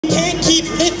Can't keep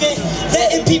living,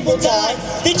 letting people die.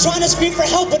 They trying to scream for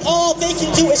help, but all they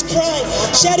can do is cry.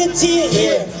 Shed a tear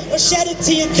here, or shed a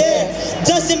tear there.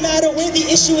 Doesn't matter where the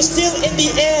issue is still in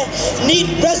the air.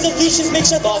 Need resolutions, make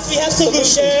sure thoughts we have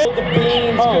solutions. The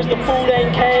beans, cause the food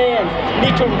ain't canned.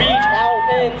 Need to reach out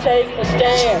and take a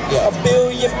stand. A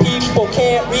billion people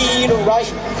can't read or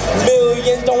write.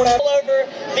 Millions don't have. All over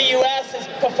the U.S. has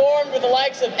performed with the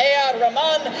likes of A.R.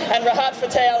 Rahman and Rahat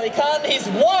Fateh Ali Khan. He's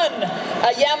won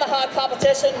a Yamaha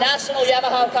competition, national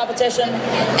Yamaha competition,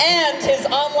 and his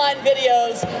online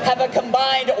videos have a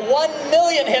combined 1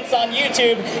 million hits on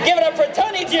YouTube. Give it up for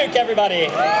Tony Duke, everybody.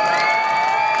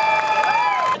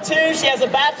 She has a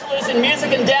bachelor's in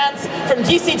music and dance from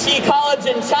GCT College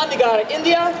in Chandigarh,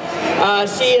 India.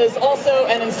 She is also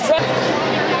an instructor.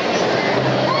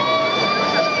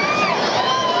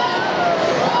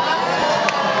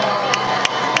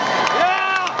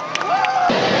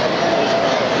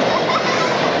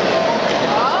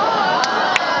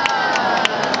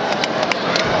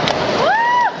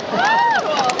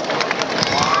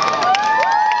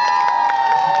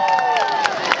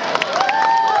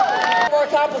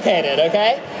 Complicated,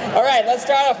 okay? All right, let's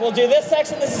start off. We'll do this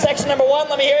section. This is section number 1.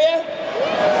 Let me hear you.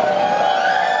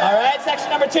 All right, section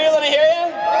number 2. Let me hear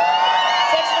you.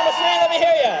 Section number 3. Let me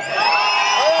hear you.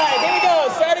 All right, here we go.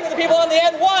 Starting with the people on the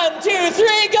end. 1, 2,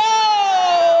 3, go!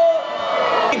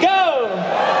 Go!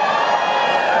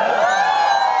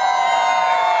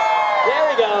 There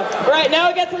we go. All right, now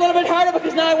it gets a little bit harder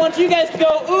because now I want you guys to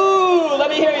go, ooh, let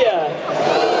me hear you.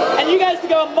 And you guys to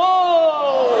go,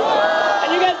 mo!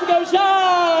 And you guys to go, ja!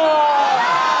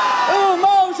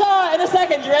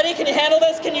 Second, you ready? Can you handle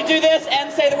this? Can you do this and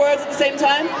say the words at the same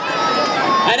time?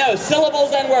 I know,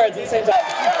 syllables and words at the same time.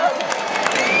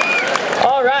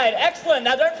 All right, excellent.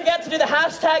 Now don't forget to do the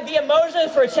hashtag #TheEmojis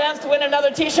for a chance to win another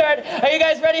t-shirt. Are you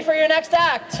guys ready for your next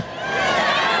act?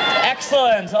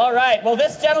 Excellent. All right. Well,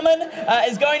 this gentleman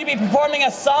is going to be performing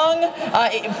a song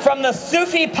from the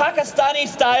Sufi Pakistani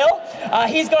style.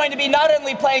 He's going to be not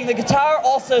only playing the guitar,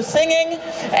 also singing,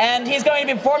 and he's going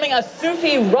to be performing a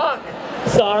Sufi rock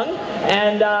song,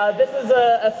 and this is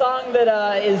a song that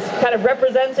is kind of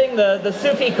representing the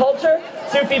Sufi culture,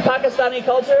 Sufi Pakistani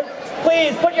culture.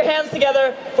 Please put your hands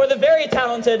together for the very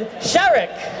talented Sharik.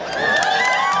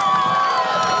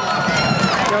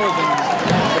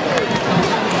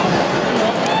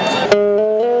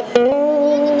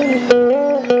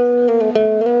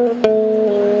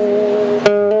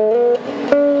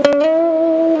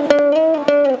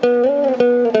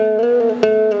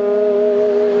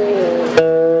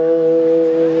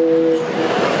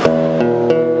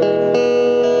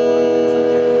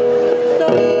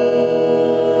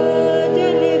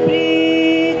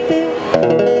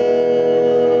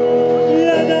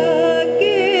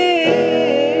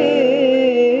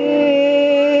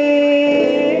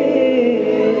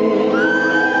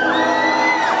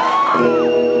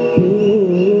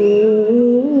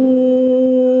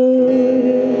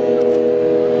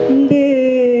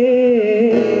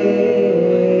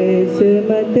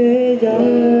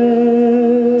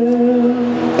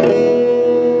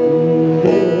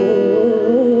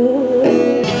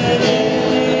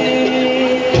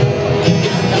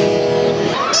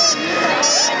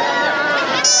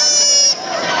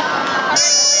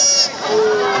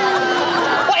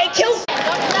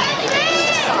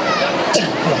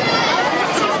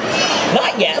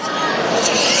 Not yet.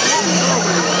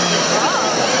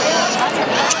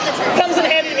 Comes in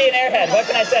handy to be an airhead. What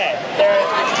can I say?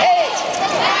 Hey!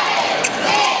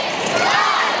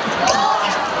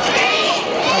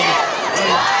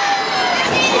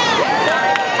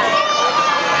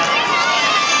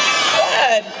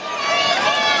 What?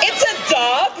 It's a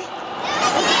dog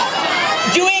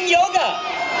doing yoga.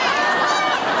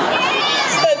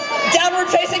 It's the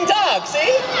downward-facing dog.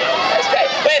 See? That's great.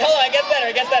 Wait, hold on. It gets better.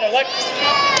 It gets better. Look.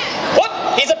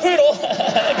 Whoop! He's a poodle.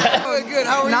 Very good.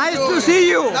 How are you Nice doing? to see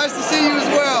you. Nice to see you as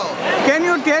well. Can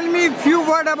you tell me a few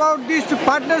words about this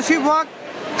partnership work?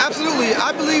 Absolutely.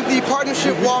 I believe the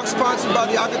partnership walk sponsored by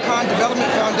the Aga Khan Development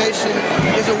Foundation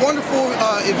is a wonderful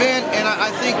event, and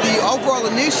I think the overall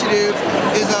initiative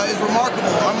is remarkable.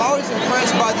 I'm always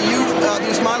impressed by the youth, the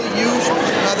Ismaili youth.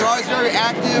 They're always very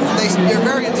active. They're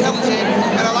very intelligent,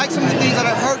 and I like some of the things that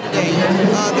I've heard today.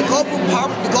 The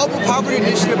Global Poverty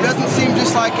Initiative doesn't seem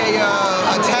just like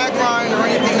a tagline or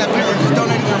anything that people are just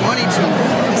donating their money to.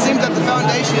 It seems that the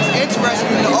foundation is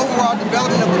interested in the overall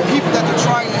development of the people that they're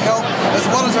trying to help, as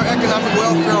well as our economic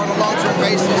welfare on a long-term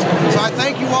basis. So I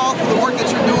thank you all for the work that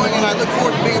you're doing, and I look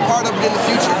forward to being a part of it in the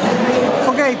future.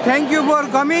 Okay, thank you for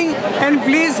coming, and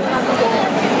please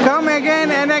come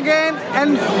again and again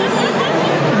and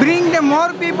bring in the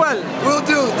more people. Will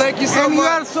do. Thank you so And much. you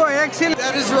are so excellent.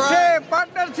 That is right. Say,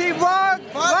 partnership walk.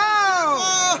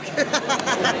 Wow.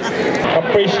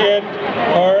 Appreciate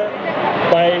her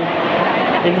by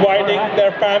inviting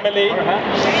their family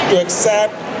to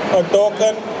accept a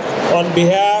token on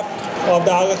behalf of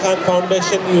the Aga Khan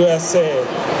Foundation USA.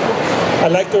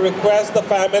 I'd like to request the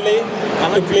family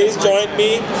to please join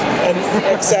me in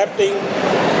accepting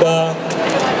the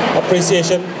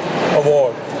appreciation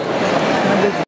award.